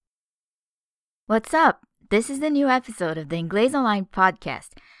What's up? This is the new episode of the Inglês Online podcast.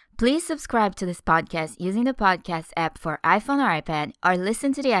 Please subscribe to this podcast using the podcast app for iPhone or iPad, or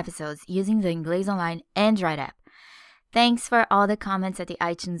listen to the episodes using the Inglês Online Android app. Thanks for all the comments at the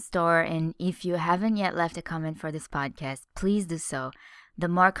iTunes store, and if you haven't yet left a comment for this podcast, please do so. The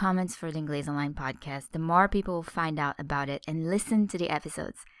more comments for the Inglês Online podcast, the more people will find out about it and listen to the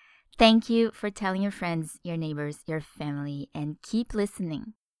episodes. Thank you for telling your friends, your neighbors, your family, and keep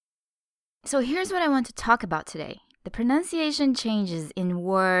listening. So here's what I want to talk about today. The pronunciation changes in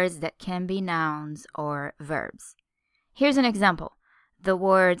words that can be nouns or verbs. Here's an example. The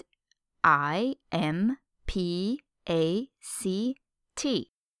word I-M-P-A-C-T.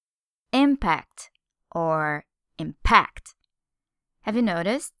 Impact or impact. Have you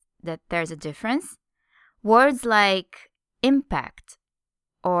noticed that there's a difference? Words like impact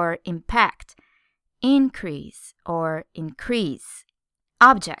or impact, increase or increase,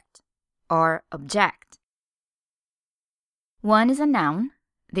 object or object. One is a noun,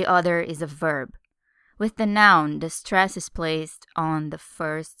 the other is a verb. With the noun, the stress is placed on the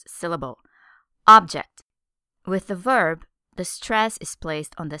first syllable, object. With the verb, the stress is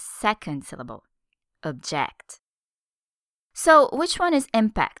placed on the second syllable, object. So, which one is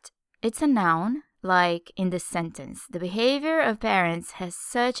impact? It's a noun, like in this sentence, the behavior of parents has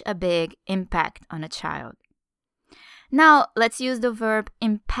such a big impact on a child. Now, let's use the verb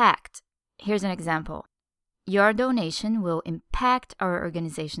impact. Here's an example. Your donation will impact our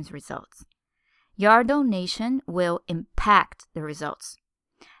organization's results. Your donation will impact the results.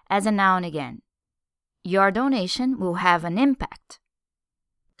 As a noun again, your donation will have an impact.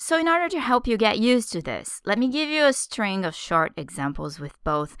 So in order to help you get used to this, let me give you a string of short examples with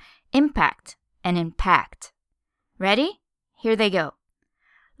both impact and impact. Ready? Here they go.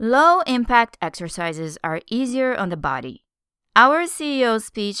 Low impact exercises are easier on the body. Our CEO's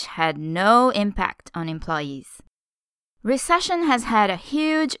speech had no impact on employees. Recession has had a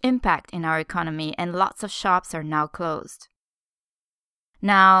huge impact in our economy, and lots of shops are now closed.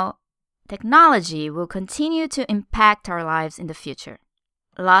 Now, technology will continue to impact our lives in the future.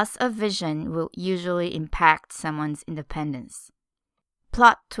 Loss of vision will usually impact someone's independence.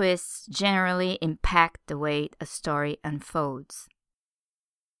 Plot twists generally impact the way a story unfolds.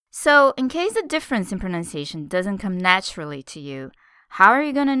 So, in case the difference in pronunciation doesn't come naturally to you, how are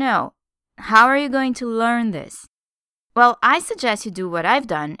you going to know? How are you going to learn this? Well, I suggest you do what I've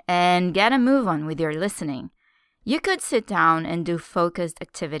done and get a move on with your listening. You could sit down and do focused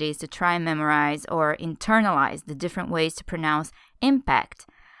activities to try and memorize or internalize the different ways to pronounce impact.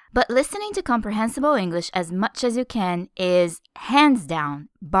 But listening to comprehensible English as much as you can is, hands down,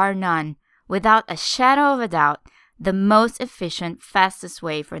 bar none, without a shadow of a doubt, the most efficient, fastest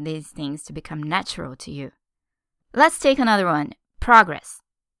way for these things to become natural to you. Let's take another one, progress.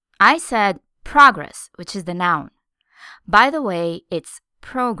 I said progress, which is the noun. By the way, it's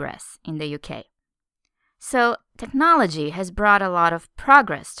progress in the UK. So, technology has brought a lot of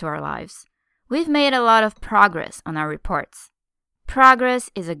progress to our lives. We've made a lot of progress on our reports.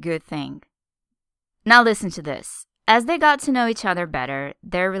 Progress is a good thing. Now listen to this. As they got to know each other better,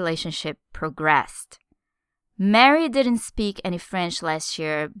 their relationship progressed. Mary didn't speak any French last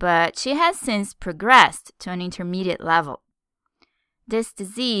year, but she has since progressed to an intermediate level. This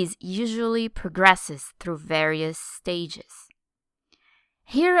disease usually progresses through various stages.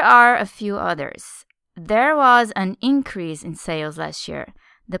 Here are a few others. There was an increase in sales last year.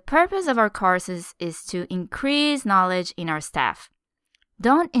 The purpose of our courses is to increase knowledge in our staff.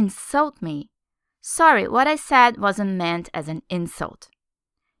 Don't insult me. Sorry, what I said wasn't meant as an insult.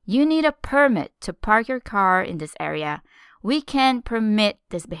 You need a permit to park your car in this area. We can't permit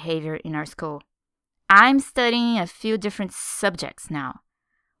this behavior in our school. I'm studying a few different subjects now.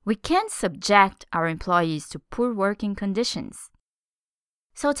 We can't subject our employees to poor working conditions.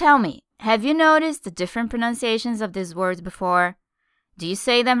 So tell me, have you noticed the different pronunciations of these words before? Do you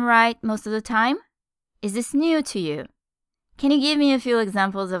say them right most of the time? Is this new to you? Can you give me a few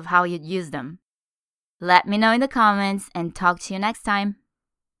examples of how you'd use them? Let me know in the comments and talk to you next time.